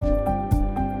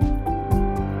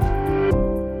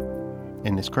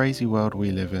this crazy world we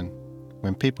live in,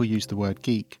 when people use the word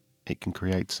geek, it can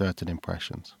create certain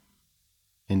impressions.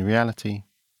 In reality,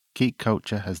 geek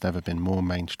culture has never been more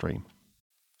mainstream.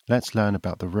 Let's learn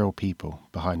about the real people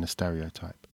behind the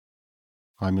stereotype.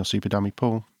 I'm your super dummy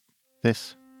Paul.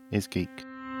 This is Geek.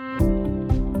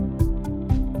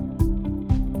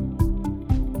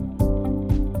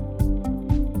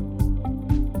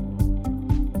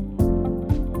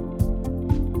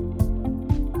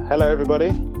 Hello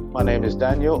everybody, my name is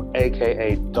Daniel,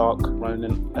 aka Dark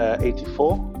Ronin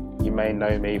 84. You may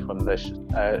know me from the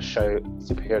show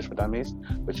Superheroes for Dummies,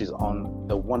 which is on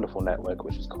the wonderful network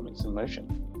which is Comics in Motion.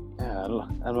 Yeah,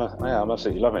 I'm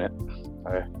absolutely loving it.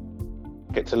 I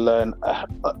get to learn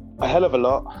a hell of a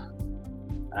lot,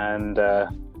 and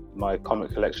my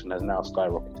comic collection has now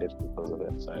skyrocketed because of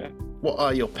it. So, what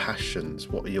are your passions?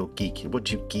 What do you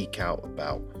geek out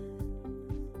about?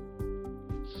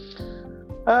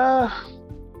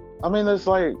 I mean, there's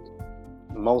like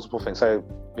multiple things. So,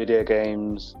 video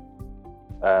games,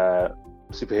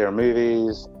 superhero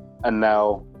movies, and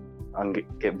now I'm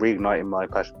reigniting my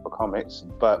passion for comics.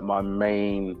 But my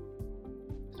main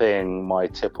thing, my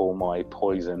tipple, my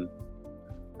poison,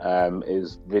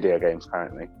 is video games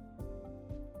currently.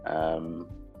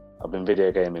 I've been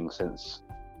video gaming since,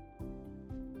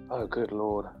 oh good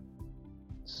lord,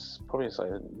 probably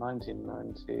like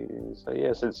 1990. So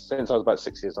yeah, since I was about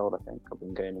 6 years old, I think I've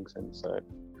been gaming since. So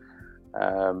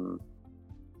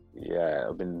yeah,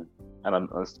 I've been, and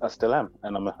I still am,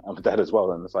 and I'm a dad as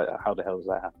well. And it's like, how the hell does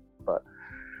that happen? But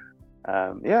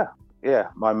yeah,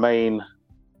 my main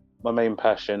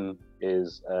passion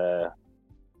is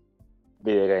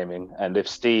video gaming. And if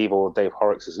Steve or Dave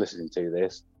Horrocks is listening to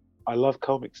this, I love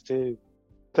comics too.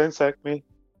 Don't sack me.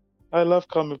 I love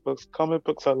comic books. Comic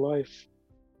books are life.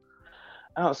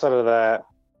 Outside of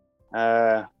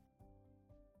that,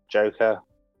 Joker,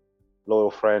 loyal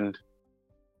friend,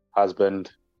 husband,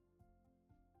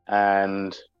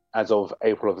 and as of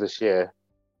April of this year,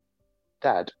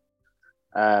 dad.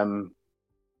 Yeah,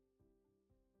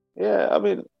 I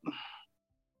mean,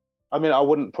 I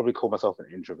wouldn't probably call myself an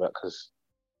introvert because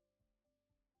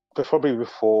probably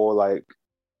before like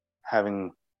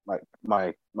having like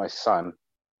my son,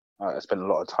 I spent a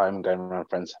lot of time going around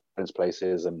friends'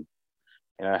 places and,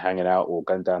 you know, hanging out or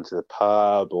going down to the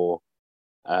pub or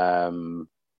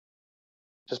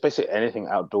just basically anything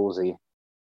outdoorsy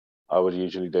I would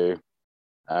usually do.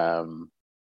 I'm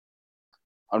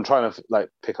trying to like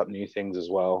pick up new things as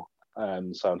well.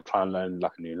 So I'm trying to learn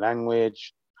like a new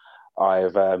language.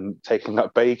 I've taken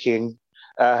up baking.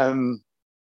 And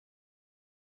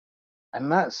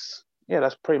that's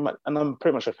pretty much, and I'm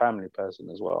pretty much a family person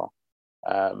as well.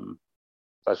 So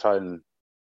I try and,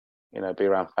 you know, be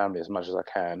around family as much as I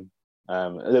can. A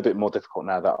little bit more difficult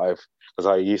now that because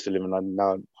I used to live in London,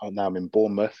 now I'm in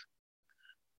Bournemouth.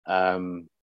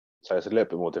 So it's a little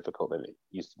bit more difficult than it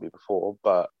used to be before,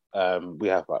 but we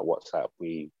have like WhatsApp,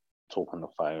 we talk on the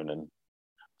phone and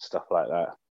stuff like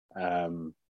that.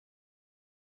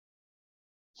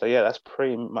 So yeah, that's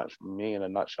pretty much me in a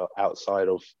nutshell, outside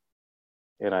of,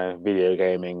 you know, video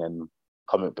gaming and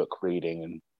comic book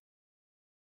reading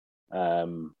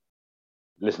and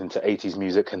listening to 80s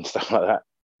music and stuff like that.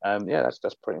 Yeah,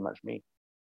 that's pretty much me.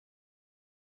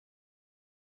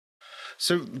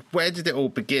 So where did it all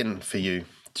begin for you?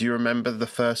 Do you remember the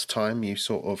first time you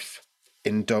sort of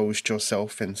indulged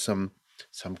yourself in some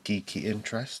geeky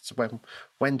interests?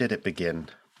 When did it begin?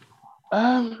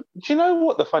 Do you know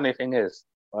what the funny thing is?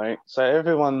 Right, so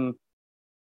everyone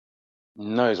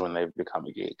knows when they've become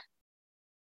a geek.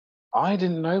 I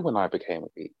didn't know when I became a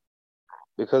geek,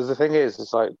 because the thing is,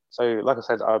 it's like, so like I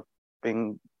said,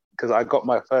 because I got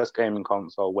my first gaming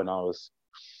console when I was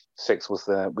 6,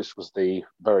 which was the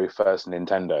very first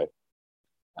Nintendo.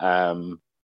 And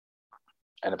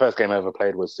the first game I ever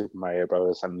played was Super Mario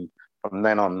Bros. And from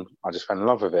then on, I just fell in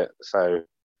love with it. So,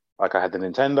 like, I had the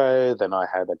Nintendo, then I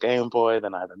had a Game Boy,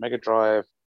 then I had a Mega Drive,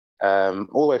 all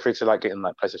the way through to like getting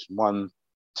like PlayStation 1,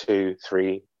 2,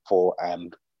 3, 4,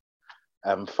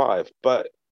 and 5. But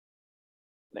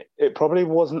it probably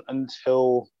wasn't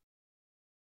until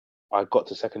I got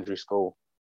to secondary school,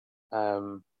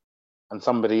 and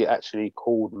somebody actually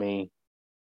called me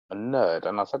a nerd,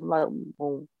 and I said, like,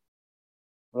 well,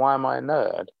 why am I a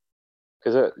nerd?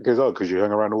 Because you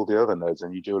hang around all the other nerds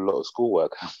and you do a lot of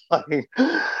schoolwork. Like,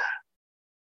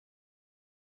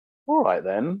 all right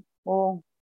then. Well,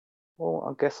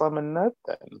 I guess I'm a nerd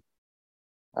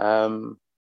then.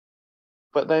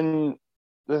 But then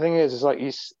the thing is like,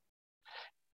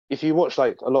 if you watch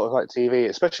like a lot of like TV,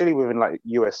 especially within like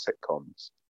US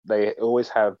sitcoms, they always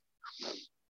have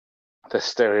the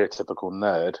stereotypical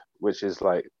nerd, which is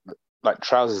like like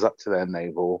trousers up to their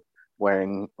navel,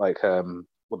 wearing like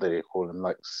what do they call them,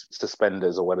 like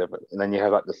suspenders or whatever, and then you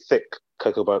have like the thick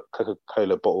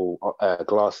Coca-Cola bottle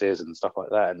glasses and stuff like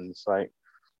that, and it's like,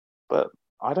 but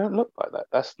I don't look like that.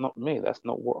 That's not me. That's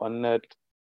not what a nerd.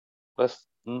 That's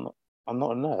not, I'm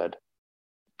not a nerd.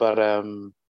 But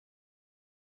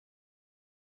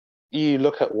you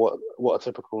look at what a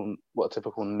typical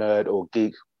nerd or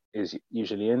geek is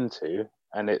usually into,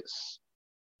 and it's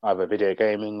either video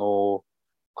gaming or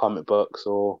comic books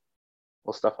or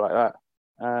stuff like that.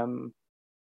 Um,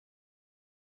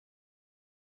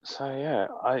 so yeah,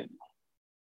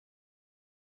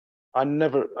 I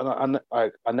never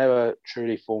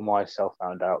truly for myself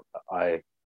found out that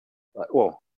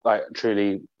I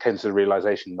truly came to the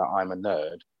realization that I'm a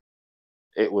nerd.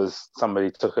 It was somebody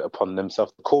took it upon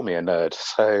themselves to call me a nerd.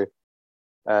 So,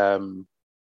 but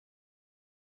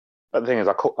the thing is,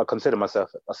 I consider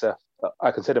myself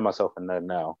a nerd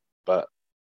now. But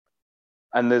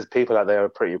and there's people out there who are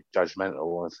pretty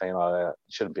judgmental and saying, "Oh, you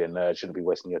shouldn't be a nerd. Shouldn't be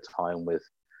wasting your time with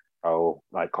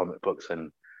like comic books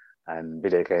and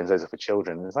video games. Those are for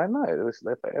children." And it's like, no, they're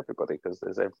for everybody because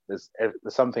there's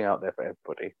something out there for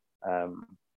everybody.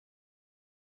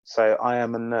 So I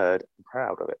am a nerd. I'm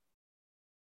proud of it.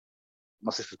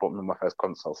 My sisters bought me my first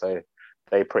console, so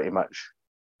they pretty much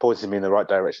pointed me in the right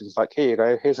direction. It's like, here you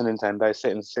go, here's a Nintendo,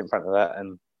 sit in front of that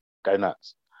and go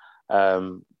nuts.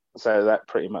 So that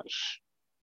pretty much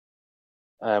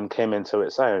came into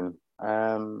its own.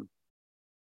 And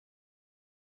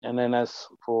then as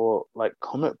for like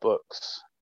comic books,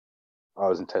 I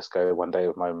was in Tesco one day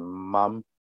with my mum,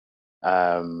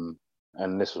 and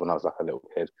this was when I was like a little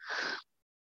kid.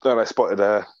 Then I spotted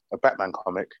a Batman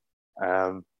comic,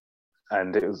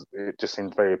 and it just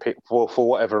seemed very for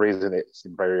whatever reason it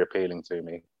seemed very appealing to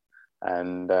me,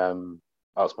 and I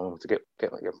asked my mum to get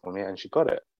it for me, and she got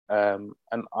it. And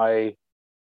I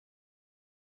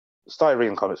started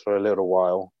reading comics for a little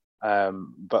while,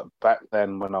 but back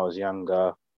then when I was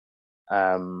younger,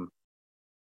 I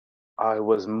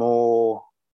was more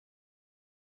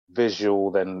visual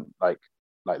than like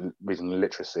reading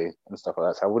literacy and stuff like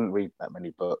that. So I wouldn't read that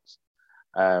many books.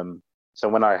 So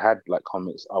when I had like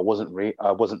comics, I wasn't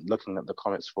looking at the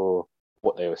comics for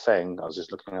what they were saying. I was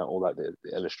just looking at all like the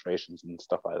illustrations and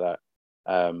stuff like that.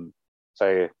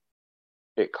 So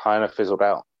it kind of fizzled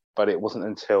out. But it wasn't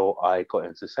until I got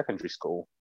into secondary school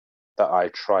that I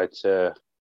tried to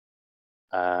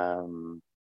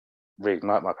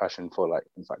reignite my passion for like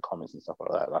things like comics and stuff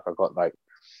like that. Like I got like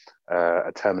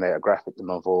a Terminator graphic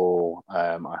novel.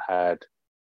 I had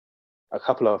I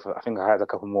think I had a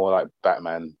couple more like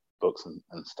Batman books and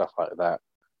stuff like that.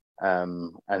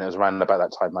 And it was around about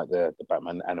that time like the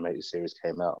Batman animated series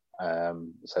came out.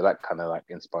 So that kind of like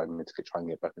inspired me to try and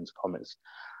get back into comics.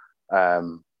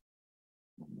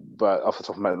 But off the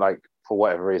top of my like for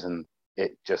whatever reason,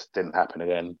 it just didn't happen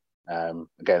again.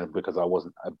 Again because I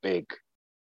wasn't a big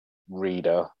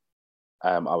reader.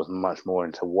 I was much more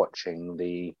into watching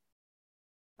the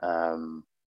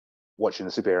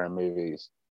superhero movies.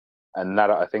 And now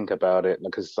that I think about it,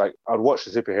 because like I'd watch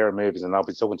the superhero movies and I'll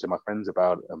be talking to my friends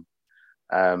about them,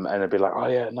 and they'd be like, "Oh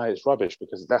yeah, no, it's rubbish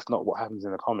because that's not what happens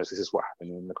in the comics. This is what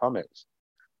happened in the comics."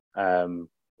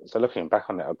 So looking back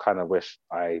on it, I kind of wish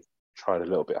I tried a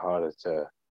little bit harder to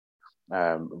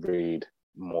read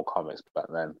more comics back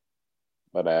then.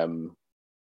 But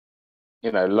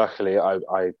luckily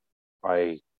I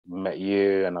met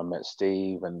you and I met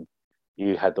Steve, and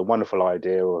you had the wonderful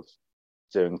idea of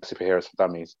doing superheroes for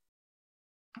dummies.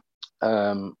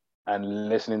 And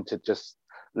listening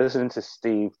to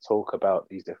Steve talk about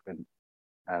these different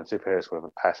superheroes with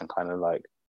a passion kind of like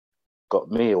got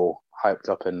me all hyped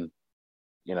up and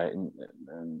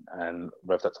and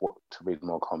revved up to read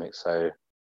more comics. So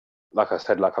like I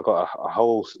said, like I got a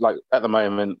whole like at the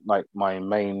moment like my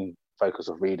main focus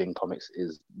of reading comics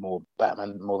is more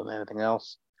Batman more than anything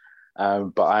else.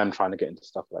 But I am trying to get into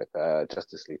stuff like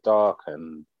Justice League Dark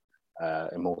and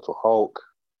Immortal Hulk.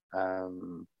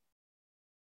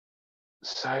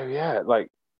 So yeah,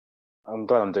 like I'm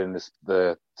glad I'm doing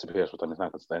the superheroes with now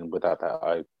because then without that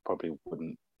I probably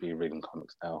wouldn't be reading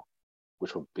comics now,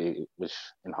 which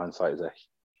in hindsight is a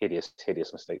hideous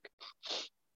mistake.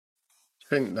 I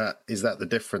think that the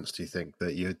difference. Do you think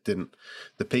that you didn't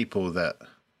the people that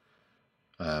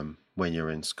when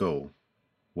you're in school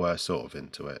were sort of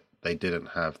into it, they didn't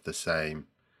have the same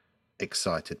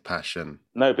excited passion?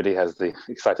 Nobody has the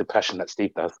excited passion that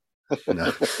Steve does.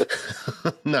 No.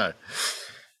 No,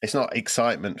 it's not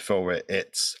excitement for it.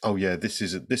 It's this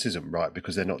isn't right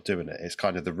because they're not doing it. It's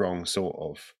kind of the wrong sort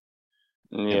of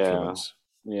influence.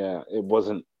 Yeah, it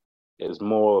wasn't. It was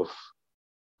more of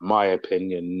my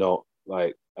opinion, not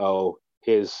like, oh,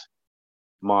 here's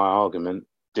my argument,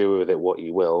 do with it what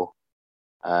you will,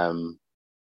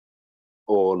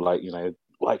 or like,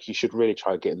 like you should really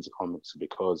try to get into comics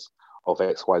because of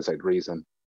X, Y, Z reason.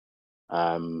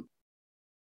 So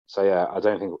yeah, I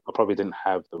don't think I probably didn't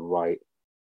have the right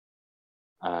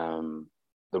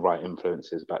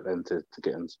influences back then to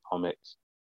get into comics,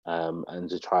 and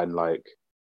to try and like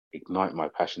ignite my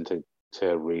passion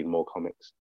to read more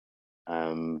comics.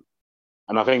 And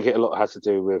I think it a lot has to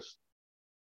do with,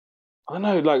 I don't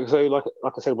know, like I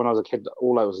said, when I was a kid,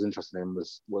 all I was interested in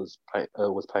was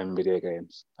playing video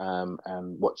games,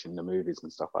 and watching the movies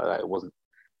and stuff like that. It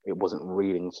wasn't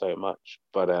reading so much,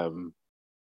 but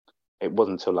it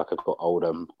wasn't until like I got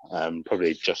older,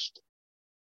 probably just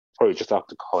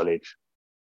after college,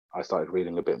 I started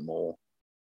reading a bit more.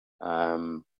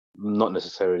 Not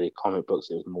necessarily comic books.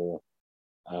 It was more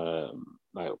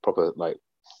like proper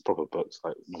books,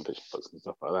 like non-fiction books and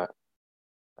stuff like that,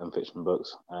 and fiction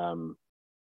books.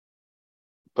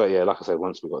 But yeah, like I said,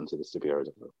 once we got into the superheroes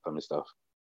and stuff,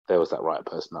 there was that right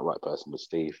person. That right person was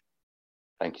Steve.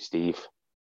 Thank you, Steve.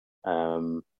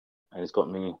 And it's got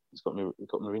me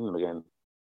reading them again,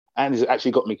 and it's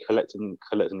actually got me collecting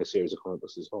a series of comic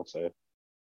books as well. So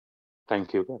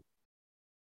thank you again.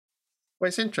 Well,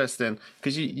 it's interesting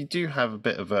because you do have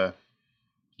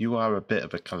you are a bit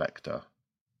of a collector.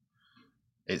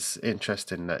 It's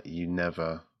interesting that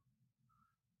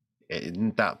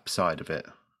that side of it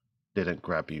didn't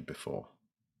grab you before.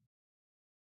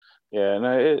 Yeah,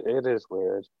 no, it is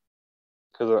weird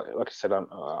because, like I said,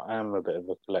 I am a bit of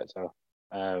a collector.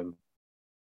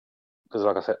 Because,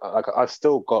 like I said, I've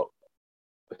still got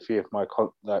a few of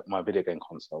my video game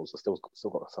consoles. I still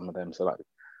got some of them. So like,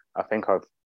 I think I've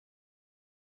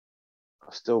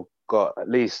still got at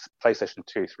least PlayStation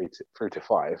 2, 3 through to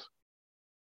 5.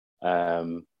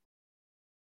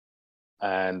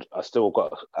 And I still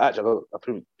got, actually,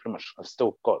 I've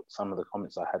still got some of the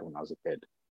comics I had when I was a kid,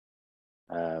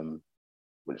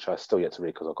 which I still yet to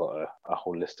read because I've got a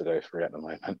whole list to go through at the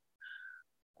moment.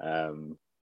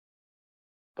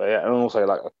 But yeah, and also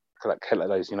like I collect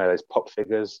those, those pop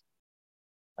figures.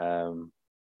 I'm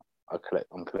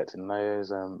collecting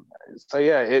those. So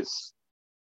yeah, it's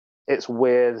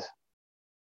weird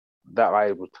that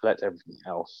I would collect everything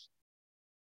else,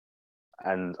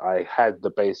 and I had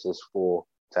the basis to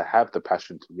have the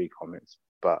passion to read comics,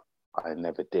 but I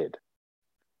never did,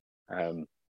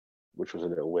 which was a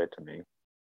little weird to me.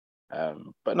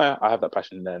 But no, I have that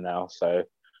passion there now, so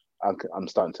I'm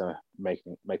starting to make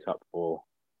up for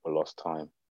lost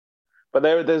time. But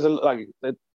there's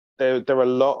there are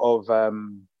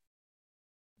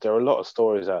a lot of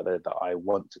stories out there that I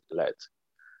want to collect,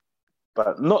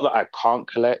 but not that I can't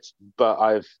collect. But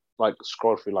I've like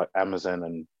scrolled through like Amazon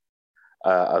and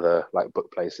other like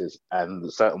book places,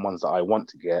 and certain ones that I want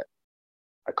to get,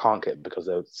 I can't get because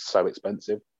they're so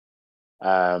expensive.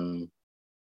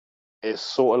 It's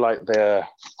sort of like I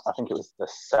think it was the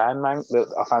Sandman.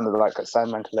 I found like a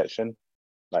Sandman collection,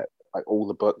 like all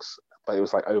the books, but it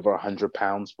was like over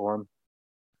 £100 for them.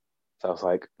 So I was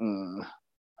like,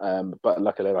 but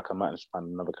luckily, like I managed to find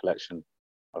another collection.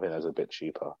 I think that was a bit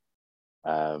cheaper.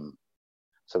 So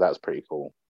that's pretty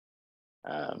cool.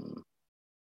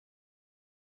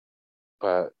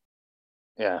 But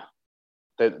yeah,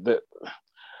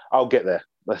 I'll get there.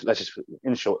 Let's just,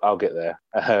 in short, I'll get there.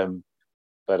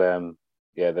 But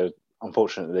yeah,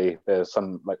 unfortunately, there's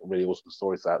some like really awesome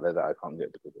stories out there that I can't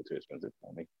get because they're too expensive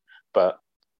for me. But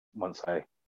once I,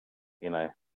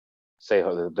 save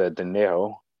the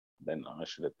dinero, then I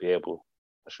should be able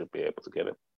to get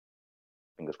it.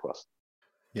 Fingers crossed.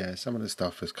 Yeah, some of the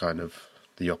stuff is kind of,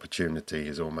 the opportunity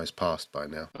is almost passed by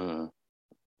now.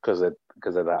 Because they're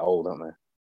that old, aren't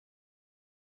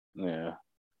they? Yeah.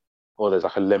 Or there's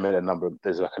like a limited amount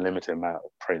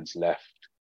of prints left.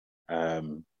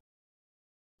 So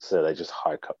they just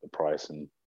hike up the price,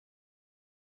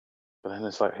 but then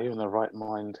it's like, who in their right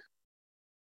mind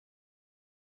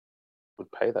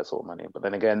would pay that sort of money? But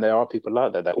then again, there are people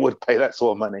out there that would pay that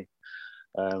sort of money,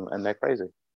 and they're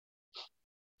crazy.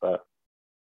 But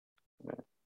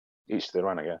each to their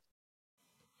own, I guess.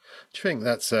 Do you think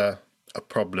that's a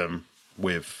problem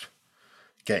with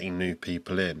getting new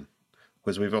people in?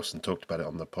 Because we've often talked about it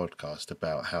on the podcast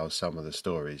about how some of the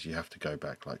stories you have to go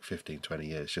back like 15, 20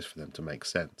 years just for them to make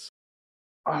sense.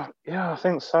 Yeah, I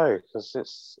think so,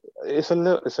 because it's a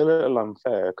little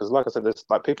unfair, because like I said, there's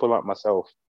like people like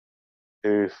myself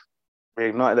who've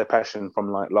reignited their passion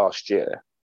from like last year,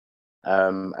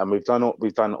 and we've done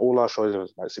all our shows of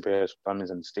like superheroes,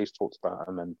 families, and Steve's talked about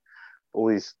them, and all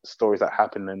these stories that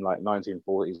happened in like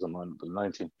 1940s or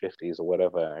 1950s or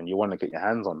whatever, and you want to get your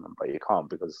hands on them, but you can't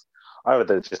because either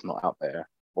they're just not out there,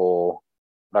 or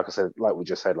like I said, like we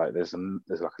just said, like there's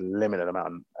like a limited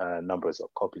amount of numbers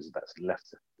of copies that's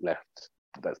left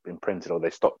that's been printed, or they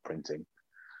stopped printing,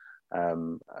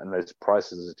 and those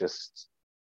prices are just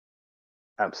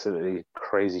absolutely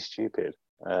crazy stupid.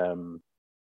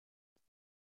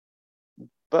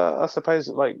 But I suppose,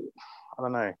 like, I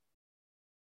don't know,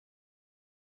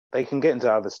 they can get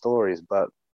into other stories, but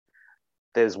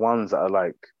there's ones that are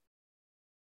like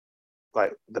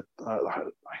the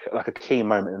like a key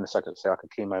moment in the second, say like a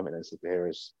key moment in a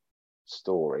superhero's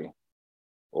story,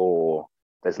 or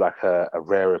there's like a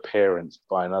rare appearance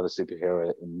by another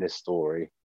superhero in this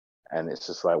story, and it's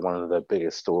just like one of the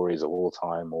biggest stories of all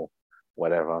time, or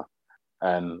whatever.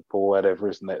 And for whatever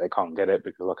reason, they can't get it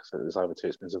because, like I said, it's either too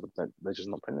expensive, but they're just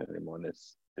not printing it anymore, and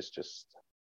it's just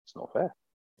it's not fair.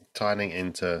 Tying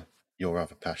into your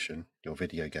other passion, your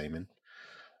video gaming,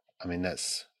 I mean,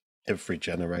 that's every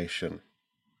generation.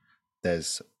 There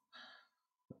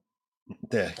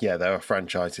are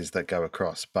franchises that go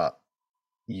across, but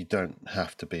you don't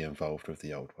have to be involved with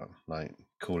the old one. Like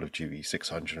Call of Duty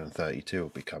 632 will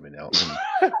be coming out,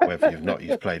 and whether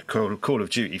you've played Call of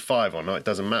Duty 5 or not, it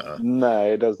doesn't matter.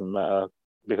 No, it doesn't matter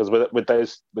because with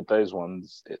those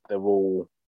ones, they're all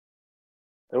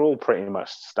pretty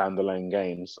much standalone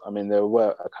games. I mean, there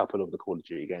were a couple of the Call of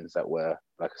Duty games that were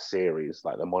like a series,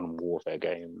 like the Modern Warfare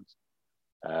games,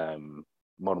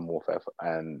 Modern Warfare,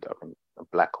 and I think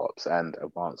Black Ops and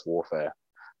Advanced Warfare.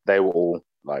 They were all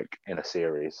like in a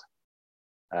series.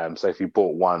 So if you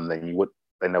bought one, then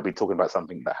they'll be talking about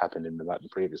something that happened in the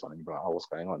previous one, and you'll be like, oh, what's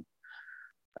going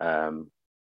on?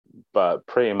 But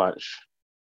pretty much,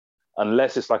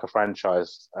 unless it's like a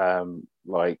franchise,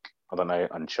 like I don't know,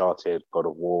 Uncharted, God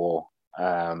of War,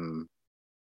 trying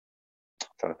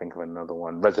to think of another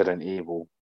one, Resident Evil.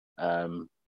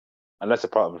 Unless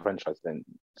it's part of a franchise, then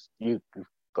you've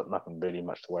got nothing really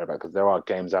much to worry about because there are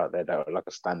games out there that are like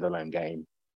a standalone game.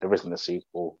 There isn't a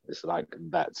sequel. It's like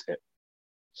that's it.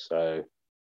 So,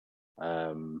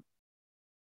 I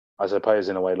suppose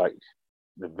in a way, like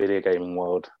the video gaming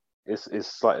world is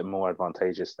slightly more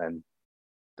advantageous than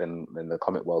the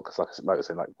comic world because, like I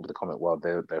said, like with the comic world,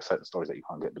 there are certain stories that you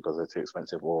can't get because they're too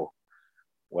expensive or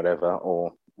whatever,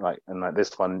 or like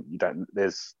this one, you don't.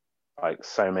 There's like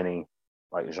so many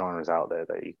like genres out there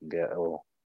that you can get, or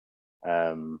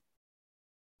um,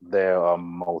 there are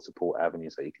multiple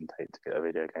avenues that you can take to get a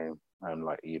video game,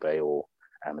 like eBay or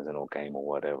Amazon or Game or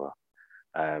whatever,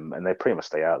 and they pretty much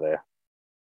stay out there.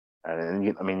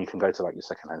 And I mean, you can go to like your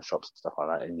secondhand shops and stuff like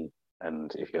that,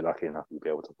 and if you're lucky enough, you'll be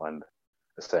able to find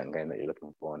a certain game that you're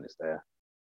looking for, and it's there.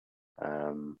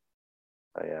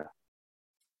 But yeah.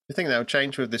 You think that'll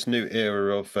change with this new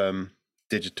era of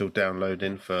digital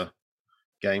downloading for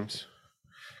games?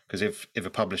 Because if a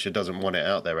publisher doesn't want it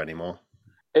out there anymore,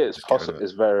 It's just get rid possible. of it.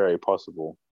 It's very, very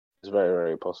possible. It's very,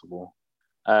 very possible.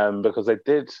 Because they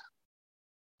did.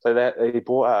 So they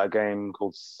brought out a game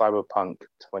called Cyberpunk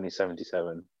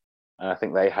 2077, and I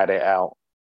think they had it out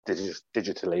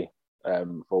digitally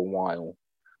for a while,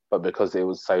 but because it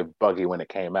was so buggy when it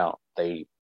came out, they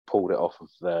pulled it off of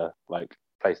the like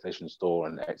PlayStation Store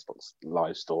and Xbox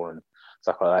Live Store and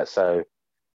stuff like that. So,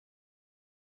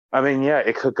 I mean, yeah,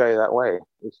 it could go that way.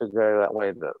 It could go that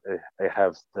way that they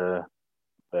have the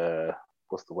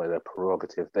what's the way, their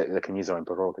prerogative. They can use their own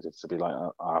prerogative to be like,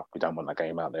 we don't want that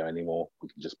game out there anymore. We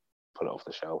can just pull it off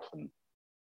the shelf and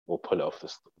or pull it off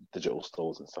the digital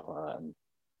stores and stuff like that. And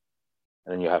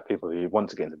then you have people who want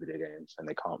to get into video games and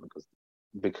they can't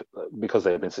because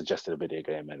they've been suggested a video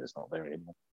game and it's not there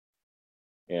anymore.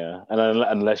 Yeah, and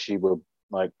unless you were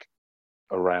like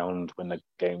around when the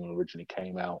game originally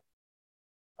came out,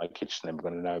 like you're just never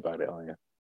going to know about it, are you?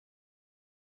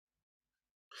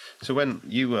 So when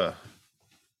you were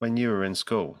in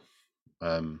school,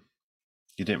 you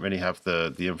didn't really have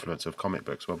the influence of comic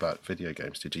books. What about video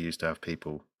games? Did you used to have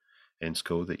people in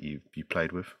school that you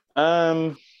played with?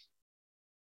 I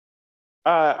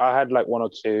had like one or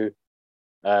two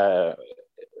that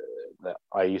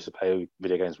I used to play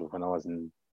video games with when I was in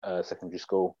secondary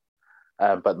school.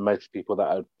 But most people that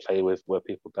I play with were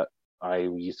people that I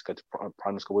used to go to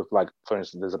primary school with. Like, for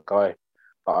instance, there's a guy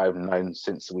that I've known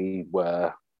since we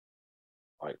were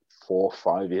like 4 or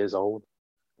 5 years old.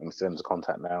 And we're still in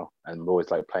contact now, and we're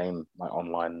always like playing like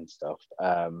online and stuff.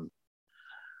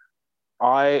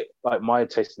 I like my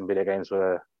taste in video games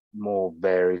were more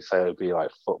varied, so it'd be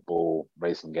like football,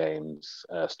 racing games,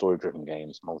 story-driven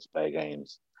games, multiplayer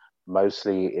games.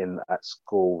 Mostly in at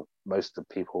school, most of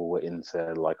the people were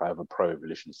into like either Pro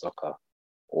Evolution Soccer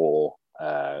or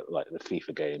like the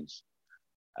FIFA games.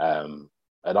 And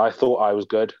I thought I was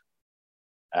good,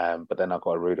 but then I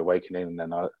got a rude awakening, and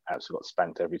then I absolutely got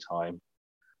spanked every time.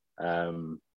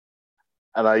 Um,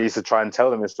 and I used to try and tell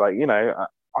them, it's like,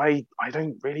 I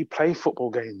don't really play football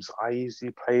games. I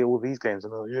usually play all these games,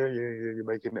 and they're like, yeah, you're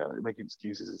making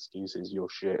excuses, you're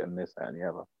shit, and this, that, and the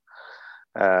other.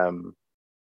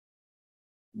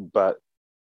 But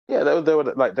yeah, there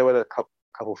were a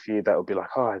couple few that would be like,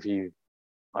 oh, have you,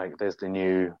 like, there's the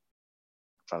new, I'm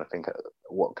trying to think of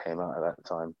what came out at that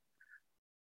time.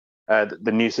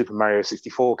 The new Super Mario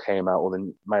 64 came out, or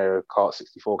the Mario Kart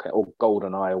 64 came, or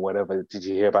GoldenEye or whatever. Did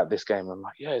you hear about this game? I'm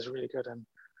like, yeah, it's really good, and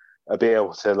I'd be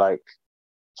able to like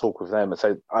talk with them, and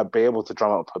so I'd be able to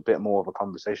drum up a bit more of a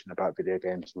conversation about video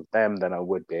games with them than I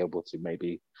would be able to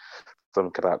maybe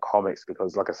think about comics,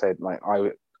 because, like I said, like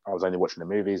I was only watching the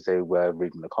movies, they were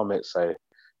reading the comics, so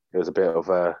it was a bit of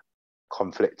a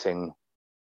conflicting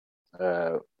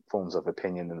forms of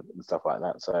opinion and stuff like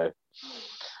that. So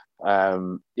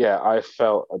yeah, I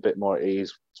felt a bit more at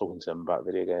ease talking to them about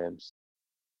video games.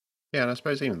 Yeah, and I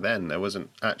suppose even then there wasn't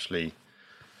actually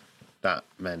that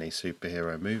many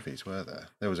superhero movies, were there?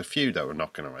 There was a few that were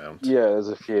knocking around. Yeah, there's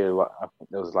a few. Like, I think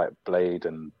there was like Blade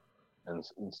and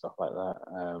stuff like that.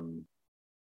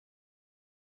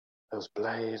 There was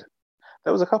Blade.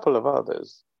 There was a couple of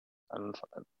others,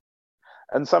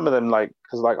 and some of them, like,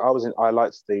 because like I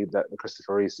liked the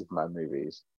Christopher Reeve Superman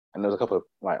movies, and there was a couple of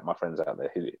like my friends out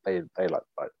there who they like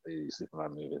the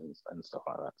Superman movies and stuff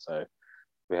like that. So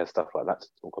we had stuff like that to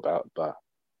talk about, but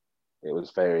it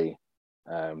was very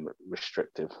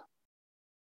restrictive,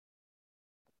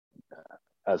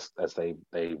 as they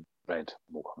read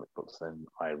more comic books than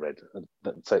I read.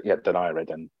 So yeah, than I read,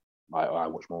 and I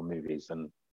watched more movies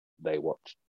than they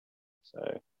watched.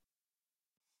 So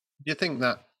Do you think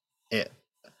that it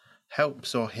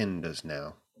helps or hinders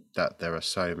now that there are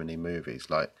so many movies?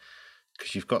 Like,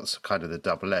 because you've got kind of the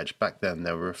double edge. Back then,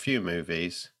 there were a few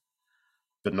movies,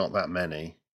 but not that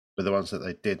many. But the ones that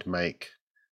they did make,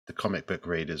 the comic book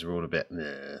readers were all a bit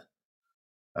nah.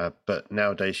 But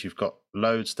nowadays, you've got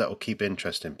loads that will keep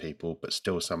interesting people, but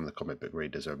still some of the comic book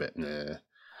readers are a bit nah.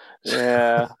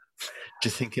 yeah. Do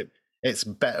you think it's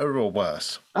better or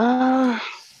worse? I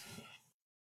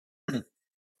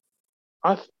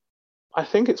I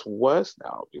think it's worse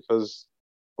now because,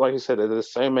 like you said,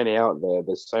 there's so many out there.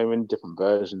 There's so many different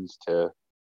versions to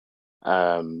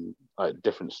like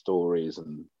different stories,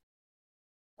 and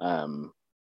um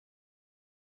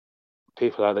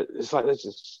people out there. It's like there's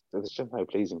just no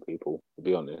pleasing people, to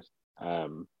be honest.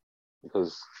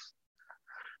 Because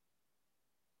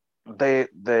they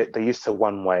used to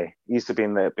one way. Used to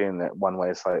being that one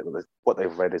way. It's like what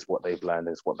they've read is what they've learned,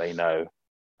 is what they know.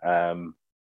 Um,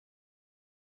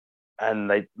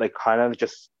 and they kind of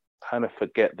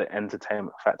forget the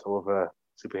entertainment factor of a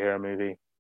superhero movie,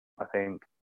 I think.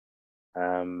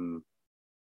 Um,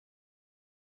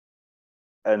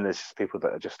 and there's just people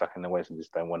that are just stuck in their ways and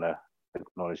just don't want to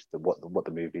acknowledge what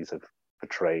the movies have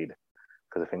portrayed,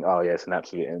 because I think, oh yeah, it's an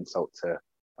absolute insult to,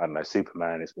 I don't know,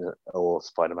 Superman or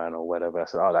Spider Man or whatever.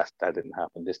 So, oh, that didn't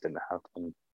happen, this didn't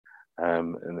happen,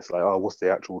 and it's like, oh, what's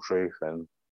the actual truth? And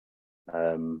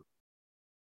um,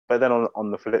 but then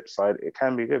on the flip side, it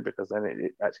can be good because then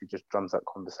it actually just drums up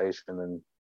conversation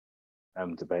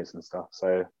and debates and stuff.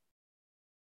 So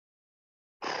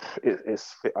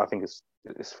I think it's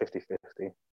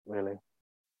 50-50, really.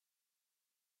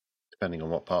 Depending on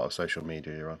what part of social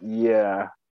media you're on. Yeah,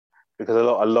 because a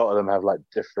lot of them have like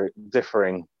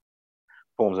differing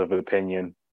forms of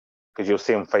opinion. Because you'll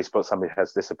see on Facebook somebody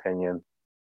has this opinion,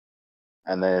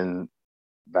 and then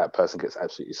that person gets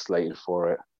absolutely slated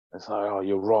for it. It's like, oh,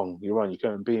 you're wrong. You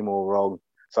couldn't be more wrong.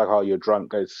 It's like, oh, you're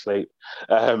drunk, go to sleep.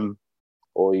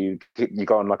 Or you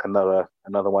go on like another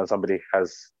one. Somebody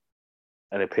has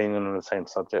an opinion on the same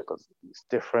subject, but it's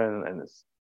different, and it's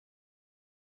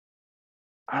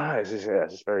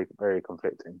just very, very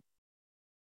conflicting.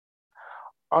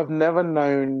 I've never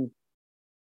known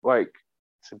like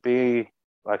to be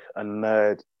like a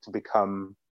nerd to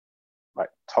become like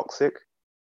toxic,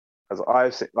 as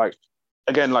I've seen, like,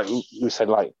 again, like you said,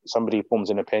 like somebody forms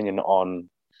an opinion on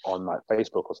like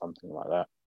Facebook or something like that,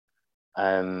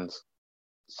 and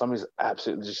somebody's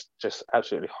absolutely just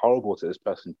absolutely horrible to this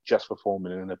person just for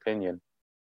forming an opinion.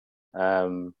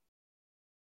 Um,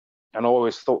 and I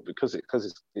always thought, because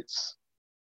it's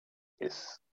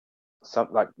some,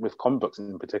 like with comic books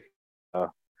in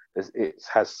particular, it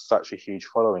has such a huge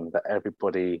following that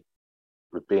everybody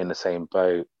would be in the same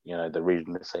boat. They're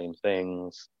reading the same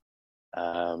things,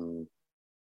 and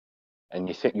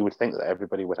you would think that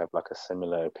everybody would have like a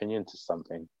similar opinion to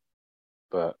something,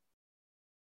 but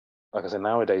like I said,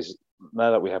 nowadays,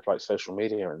 now that we have like social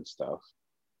media and stuff,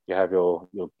 you have your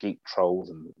geek trolls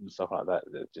and stuff like that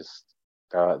that just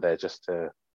go out there just to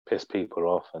piss people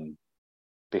off and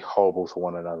be horrible to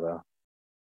one another.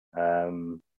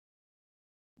 Um,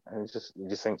 and it's just you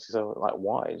just think to yourself like,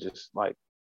 why? Just like,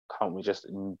 can't we just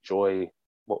enjoy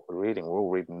what we're reading? We're all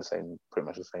reading the same, pretty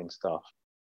much the same stuff.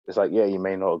 It's like, yeah, you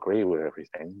may not agree with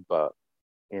everything, but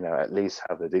at least uh,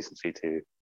 have the decency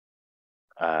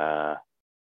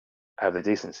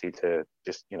to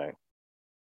just,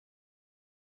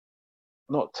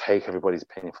 not take everybody's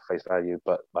opinion for face value,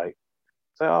 but like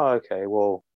say, oh, okay,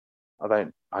 well, I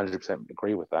don't 100%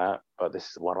 agree with that, but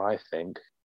this is what I think.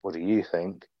 What do you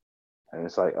think? And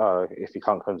it's like, oh, if you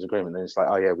can't come to agreement, then it's like,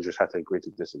 oh yeah, we just have to agree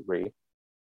to disagree.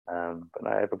 But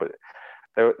no, everybody,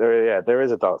 there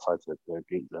is a dark side to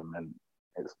geekdom, and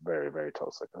it's very, very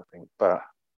toxic, I think. But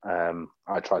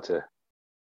I try to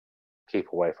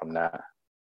keep away from that.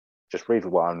 Just read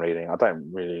what I'm reading. I don't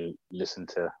really listen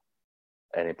to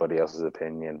anybody else's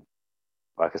opinion.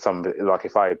 Like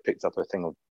if I picked up a thing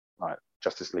of like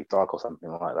Justice League Dark or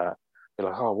something like that, be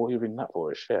like, oh, what are you reading that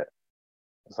for? It's shit.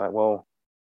 It's like, well,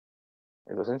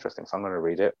 it was interesting, so I'm going to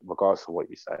read it, regardless of what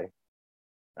you say,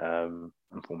 and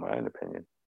form my own opinion.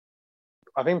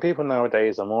 I think people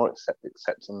nowadays are more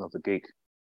accepting of the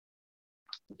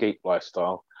geek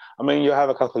lifestyle. I mean, you have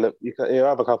a couple of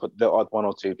the odd one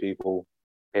or two people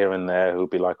here and there who'll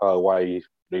be like, oh, why are you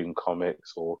reading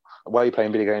comics, or why are you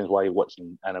playing video games, why are you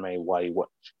watching anime, why are you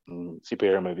watching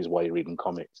superhero movies, why are you reading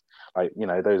comics? Like,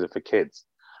 those are for kids.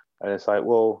 And it's like,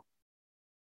 well,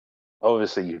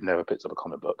 obviously you've never picked up a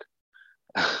comic book.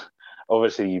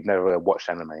 Obviously you've never watched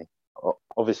anime.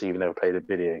 Obviously you've never played a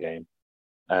video game.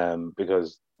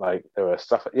 Because like there are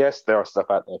stuff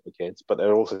out there for kids, but there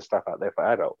are also stuff out there for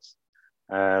adults.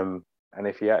 And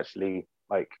if you actually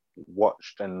like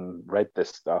watched and read this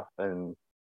stuff, then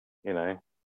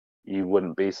you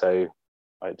wouldn't be so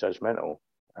like judgmental.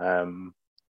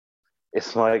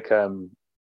 It's like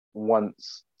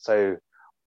once so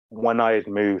when I had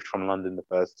moved from London the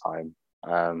first time,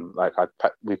 like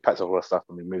we packed up all our stuff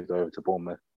and we moved over to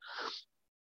Bournemouth,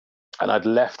 and I'd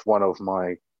left one of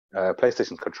my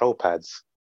PlayStation control pads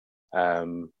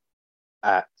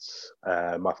at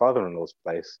my father-in-law's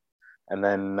place, and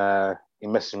then he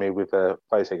messaged me with a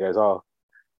photo. He goes, "Oh,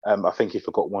 I think you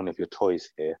forgot one of your toys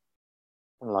here."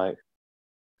 I'm like,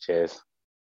 "Cheers."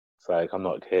 It's like, I'm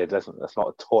not here. That's not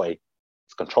a toy.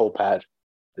 It's a control pad.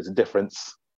 There's a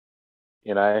difference,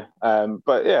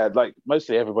 But yeah, like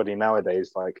mostly everybody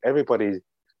nowadays, like everybody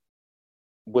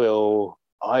will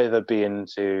either be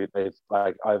into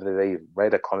either they've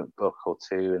read a comic book or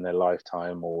two in their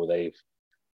lifetime, or they've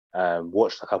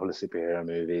watched a couple of superhero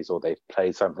movies, or they've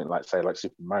played something like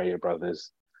Super Mario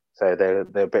Brothers. So they're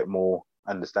a bit more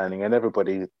understanding, and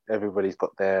everybody's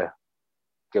got their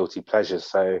guilty pleasures.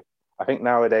 So I think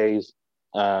nowadays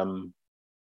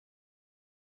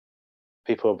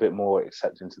people are a bit more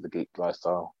accepting to the geek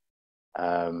lifestyle,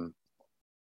 and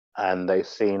they've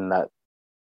seen that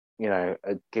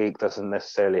a geek doesn't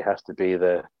necessarily have to be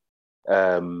the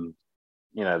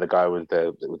guy with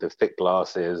the thick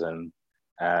glasses and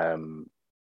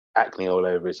acne all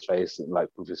over his face, and like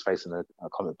with his face in a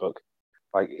comic book.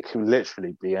 Like it could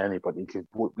literally be anybody. You could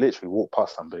literally walk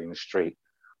past somebody in the street,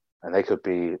 and they could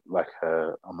be like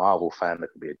a Marvel fan, they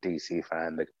could be a DC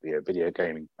fan, they could be a video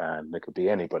gaming fan, they could be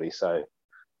anybody. So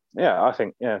yeah, I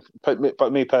think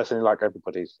but me personally, like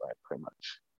everybody's like pretty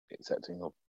much accepting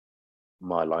of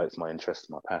my likes, my interests,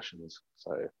 my passions.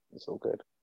 So it's all good.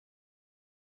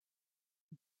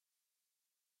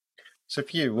 So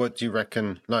for you, what do you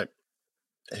reckon? Like,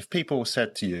 if people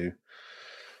said to you,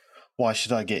 "Why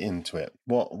should I get into it?"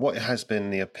 What has been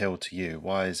the appeal to you?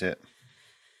 Why is it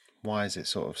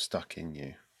sort of stuck in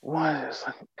you? Why?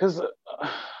 Because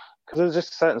there's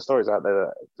just certain stories out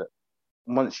there that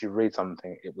once you read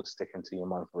something, it will stick into your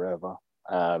mind forever.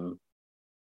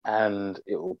 And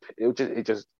it will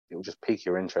just pique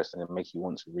your interest and make you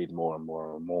want to read more and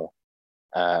more and more.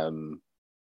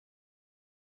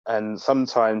 And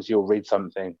sometimes you'll read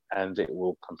something and it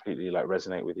will completely like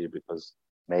resonate with you because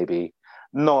maybe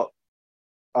not.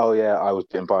 Oh yeah, I was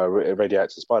bitten by a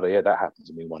radioactive spider. Yeah, that happened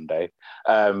to me one day.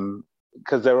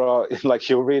 Because there are like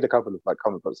you'll read a couple of like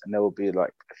comic books and there will be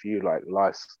like a few like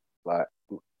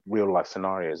real life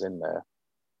scenarios in there.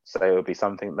 So it will be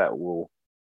something that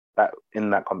in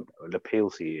that comic will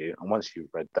appeal to you. And once you've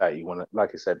read that, you want to,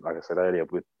 like I said earlier,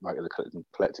 with like the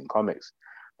collecting comics,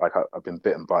 like I've been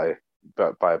bitten by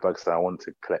a bug, so I want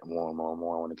to collect more and more and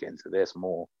more. I want to get into this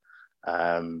more.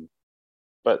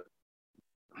 But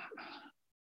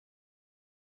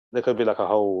there could be like a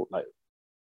whole like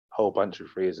whole bunch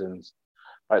of reasons.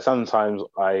 Like sometimes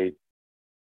like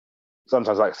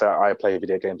say I play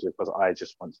video games because I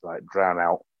just want to like drown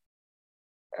out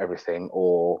everything,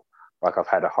 or like I've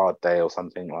had a hard day or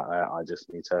something like that. I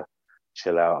just need to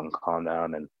chill out and calm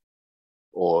down, and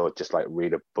or just like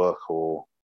read a book or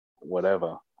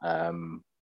whatever.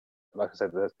 Like I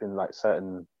said, there's been like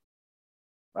certain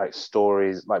like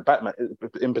stories, like Batman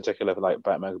in particular, like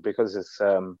Batman, because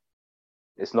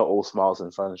it's not all smiles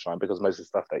and sunshine. Because most of the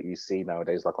stuff that you see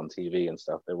nowadays, like on TV and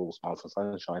stuff, they're all smiles and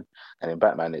sunshine. And in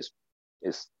Batman,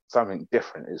 it's something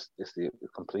different. It's the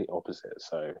complete opposite.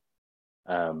 So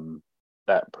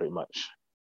that pretty much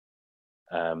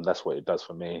that's what it does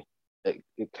for me. It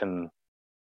can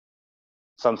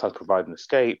sometimes provide an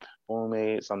escape for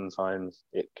me. Sometimes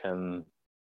it can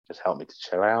just help me to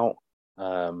chill out.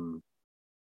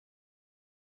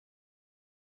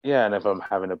 Yeah, and if I'm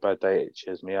having a bad day, it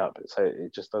cheers me up. So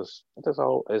it just does. It does a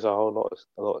whole lot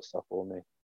of stuff for me.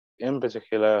 In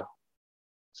particular,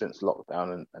 since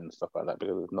lockdown and stuff like that,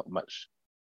 because there's not much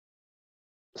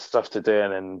stuff to do,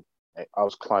 and then I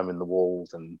was climbing the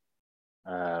walls, and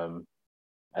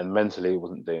mentally it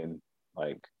wasn't doing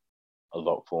like a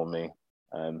lot for me.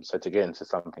 So to get into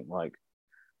something like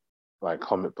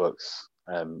comic books,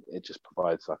 it just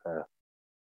provides like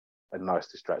a nice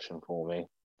distraction for me.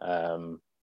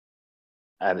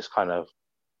 And it's kind of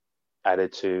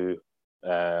added to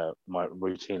my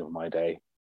routine of my day.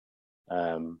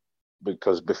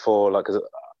 Because before, like,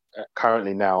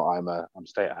 currently now I'm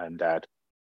stay-at-home dad.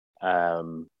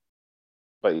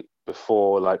 But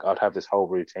before, like, I'd have this whole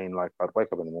routine. Like, I'd wake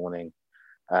up in the morning,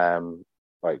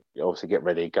 like obviously get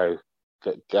ready, go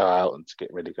out and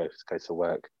get ready, go to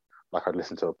work. Like, I'd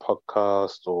listen to a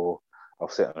podcast, or I'll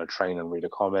sit on a train and read a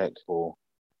comic or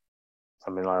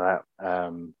something like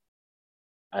that.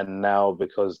 And now,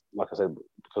 because, like I said,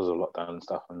 because of lockdown and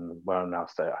stuff, and where I'm now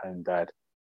stay-at-home dad,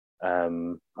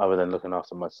 other than looking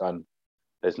after my son,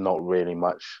 there's not really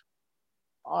much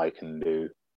I can do.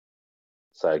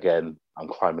 So again, I'm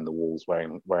climbing the walls,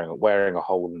 wearing a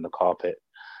hole in the carpet.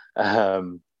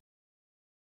 Um,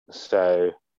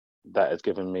 so that has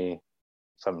given me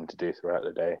something to do throughout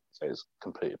the day. So it's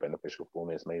completely beneficial for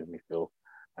me. It's made me feel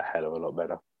a hell of a lot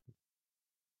better.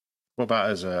 What about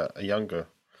as a younger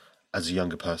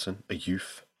person, a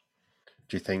youth?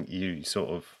 Do you think you sort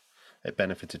of it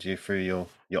benefited you through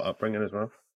your upbringing as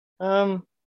well? Um,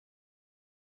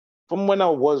 from when I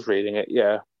was reading it,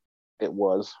 yeah, it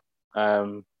was.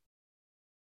 Um,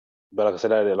 but like I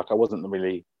said earlier, like I wasn't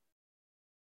really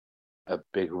a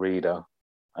big reader.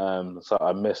 So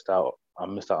I missed out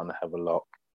on a hell of a lot,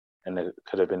 and there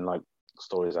could have been like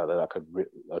stories out there that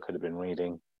I could have been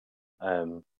reading.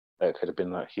 That could have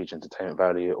been like huge entertainment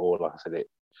value, or like I said, it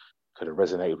could have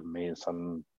resonated with me in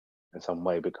some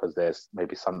way, because there's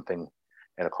maybe something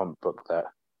in a comic book that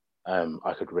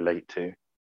I could relate to.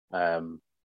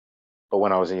 But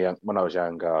when I was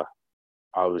younger,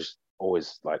 I was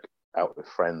always like out with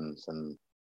friends and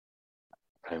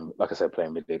playing, like I said,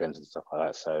 playing video games and stuff like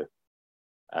that. So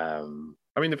I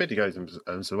mean, the video games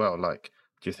as well. Like,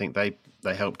 do you think they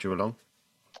helped you along?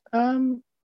 um,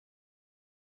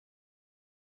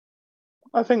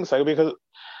 I think so, because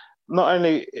not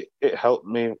only it helped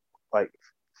me like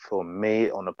for me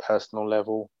on a personal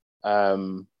level,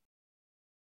 um,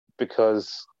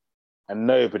 because and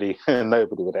nobody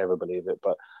would ever believe it,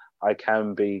 but I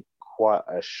can be quite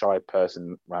a shy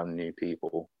person around new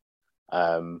people.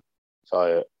 Um,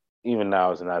 so even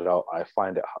now as an adult, I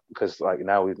find it, because like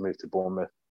now we've moved to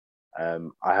Bournemouth. I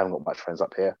haven't got much friends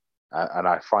up here, and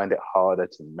I find it harder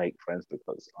to make friends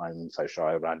because I'm so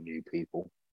shy around new people.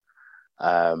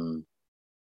 Um,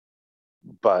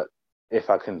 but if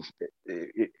I can,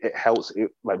 it helps.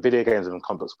 Like video games and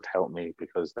comic books would help me,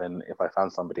 because then if I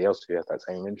found somebody else who has that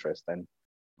same interest, then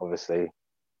obviously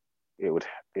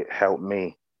it help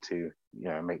me to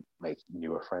make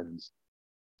newer friends,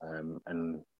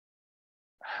 and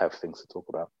have things to talk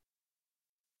about.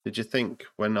 Did you think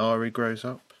when Ari grows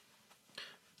up,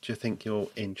 do you think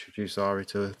you'll introduce Ari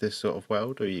to this sort of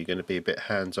world, or are you going to be a bit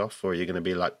hands off, or are you going to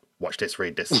be like, watch this,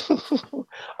 read this?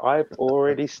 I've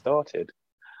already started.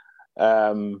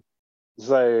 Um,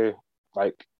 so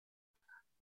like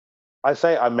I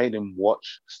say, I made him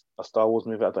watch a Star Wars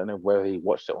movie. I don't know whether he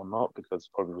watched it or not, because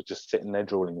probably was just sitting there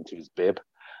drooling into his bib.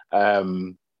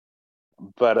 Um,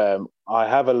 but I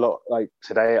have a lot. Like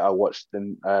today, I watched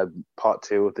the part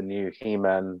two of the new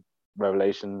He-Man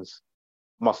Revelations,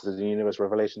 Masters of the Universe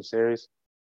Revelation series.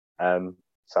 So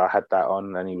I had that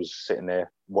on, and he was sitting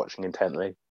there watching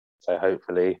intently. So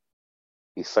hopefully,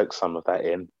 he soaks some of that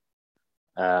in.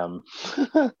 Um,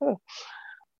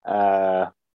 uh,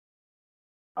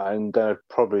 I'm gonna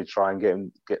probably try and get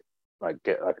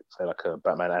say like a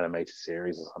Batman animated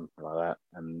series or something like that,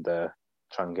 and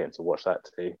try and get him to watch that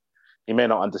too. He may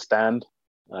not understand,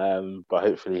 but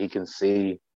hopefully he can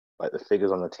see like the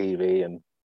figures on the TV and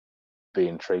be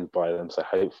intrigued by them. So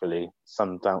hopefully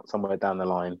somewhere down the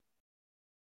line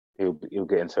he'll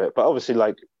get into it. But obviously,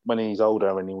 like when he's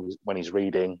older and when he's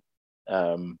reading,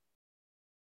 um,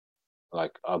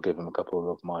 like I'll give him a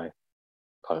couple of my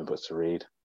comic books to read.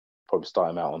 Probably start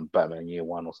him out on Batman Year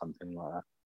One or something like that.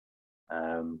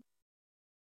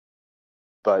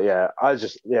 But yeah,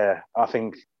 I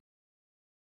think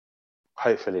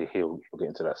hopefully he'll get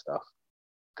into that stuff,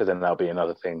 because then that'll be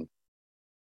another thing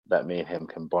that me and him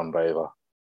can bond over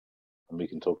and we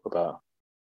can talk about.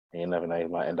 And you never know, he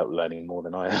might end up learning more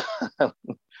than I am.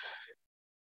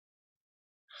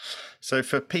 So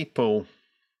for people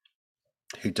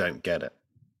who don't get it,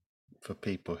 for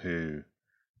people who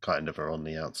kind of are on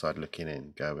the outside looking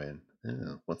in, going,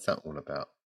 oh, what's that all about?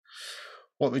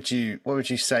 What would you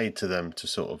say to them to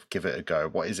sort of give it a go?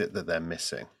 What is it that they're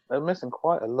missing? They're missing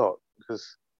quite a lot,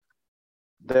 because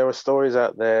there are stories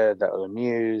out there that will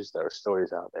amuse. There are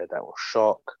stories out there that will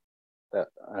shock. That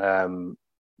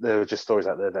there are just stories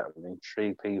out there that will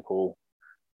intrigue people,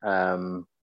 and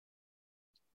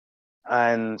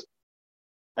then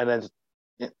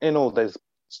in all, there's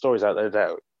stories out there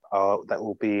that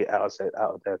will be out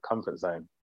of their comfort zone,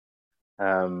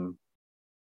 and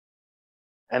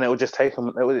it will just take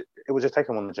them. It will just take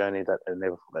them on the journey that they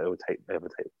never thought they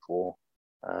would take before.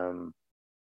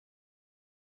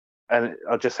 And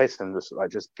I'll just say to them,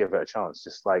 just give it a chance.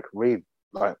 Just like read,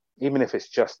 like even if it's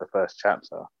just the first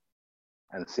chapter,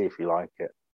 and see if you like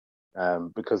it.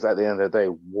 Because at the end of the day,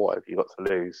 what have you got to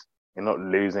lose? You're not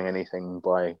losing anything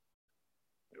by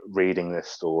reading this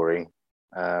story.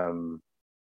 But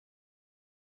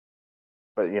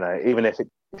even if it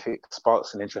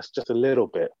sparks an interest just a little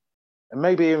bit, and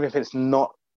maybe even if it's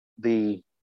not the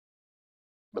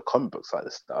comic book side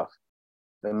of stuff,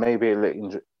 then maybe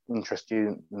it'll interest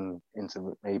you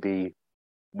into maybe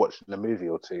watching a movie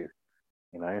or two,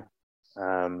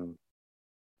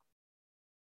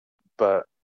 But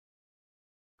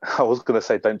I was going to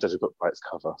say, don't judge a book by its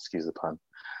cover, excuse the pun.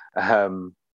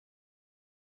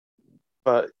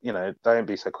 But don't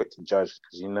be so quick to judge,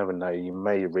 because you never know. You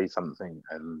may read something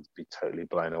and be totally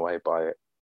blown away by it.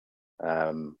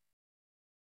 And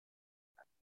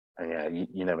yeah,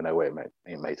 you never know where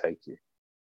it may take you.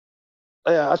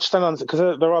 But yeah, I just don't understand,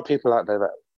 because there are people out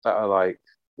there that are like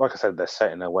I said, they're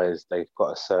set in their ways. They've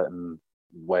got a certain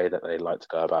way that they like to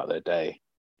go about their day.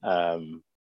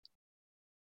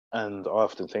 And I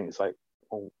often think it's like,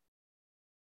 well,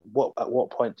 at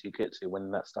what point do you get to when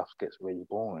that stuff gets really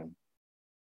boring?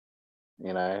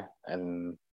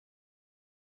 And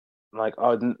like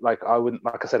I wouldn't, like I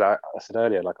said, I said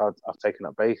earlier, like I've taken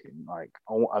up baking. Like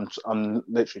I'm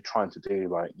literally trying to do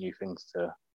like new things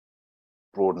to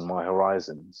broaden my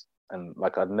horizons. And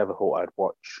like I'd never thought I'd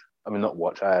watch. I mean, not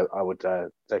watch. I would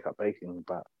take up baking,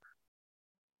 but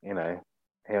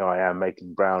here I am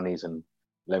making brownies and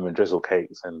lemon drizzle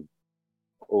cakes and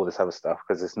all this other stuff,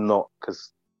 because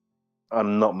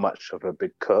I'm not much of a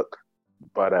big cook,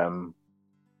 but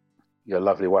your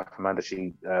lovely wife Amanda,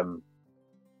 she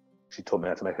taught me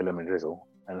how to make a lemon drizzle,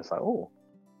 and it's like, oh,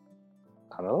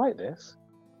 kind of like this.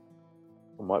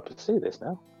 I might pursue this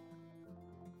now,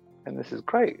 and this is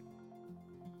great.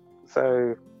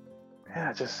 So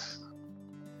yeah, just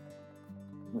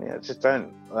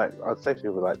don't, like, I'd say to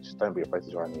people, like, just don't be afraid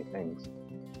to try new things,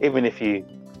 even if you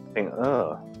think,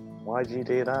 oh, why do you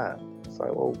do that? It's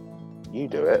like, well, you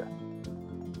do it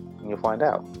and you'll find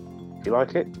out. If you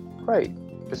like it, great,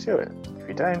 pursue it. If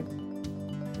you don't,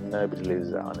 nobody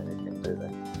loses out on anything, do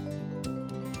they?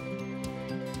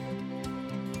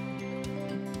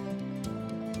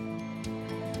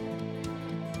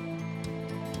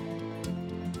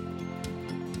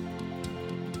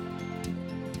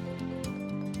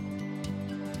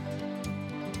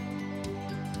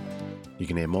 You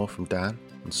can hear more from Dan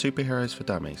on Superheroes for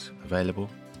Dummies, available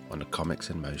on the Comics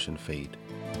in Motion feed.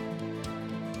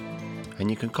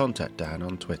 And you can contact Dan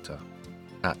on Twitter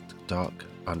at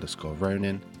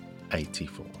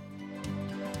dark_Ronin84.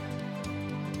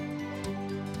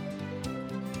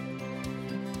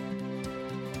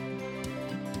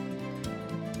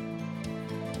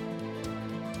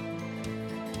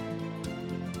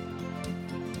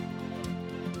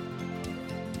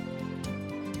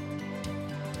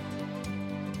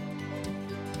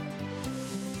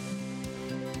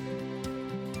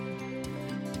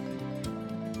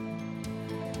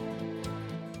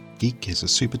 Geek is a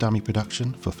Super Dummy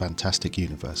production for Fantastic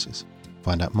Universes.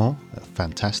 Find out more at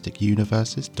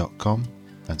fantasticuniverses.com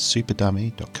and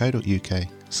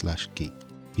superdummy.co.uk/geek.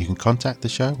 You can contact the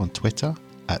show on Twitter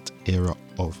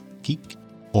 @EraOfGeek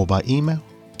or by email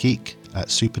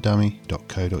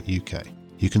geek@superdummy.co.uk.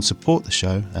 You can support the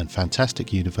show and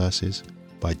Fantastic Universes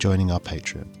by joining our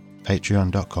Patreon,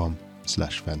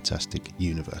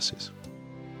 patreon.com/fantasticuniverses.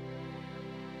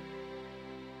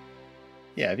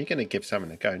 Yeah, if you're going to give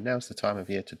something a go, now's the time of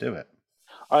year to do it.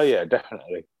 Oh yeah,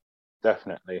 definitely. Because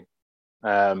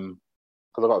I've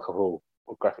got a couple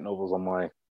of graphic novels on my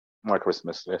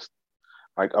Christmas list.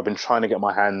 Like I've been trying to get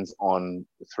my hands on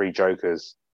the Three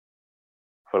Jokers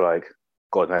for like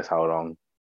God knows how long.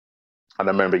 And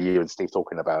I remember you and Steve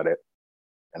talking about it,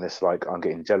 and it's like I'm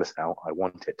getting jealous now. I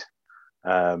want it,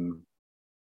 and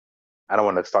I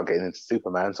want to start getting into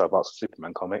Superman, so I bought some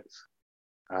Superman comics.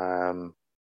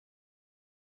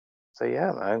 So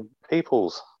yeah, man,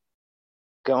 peoples,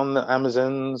 get on the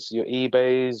Amazons, your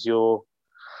eBays, your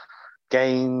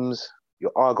games,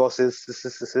 your Argoses,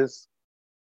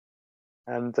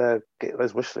 and get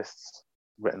those wish lists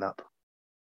written up.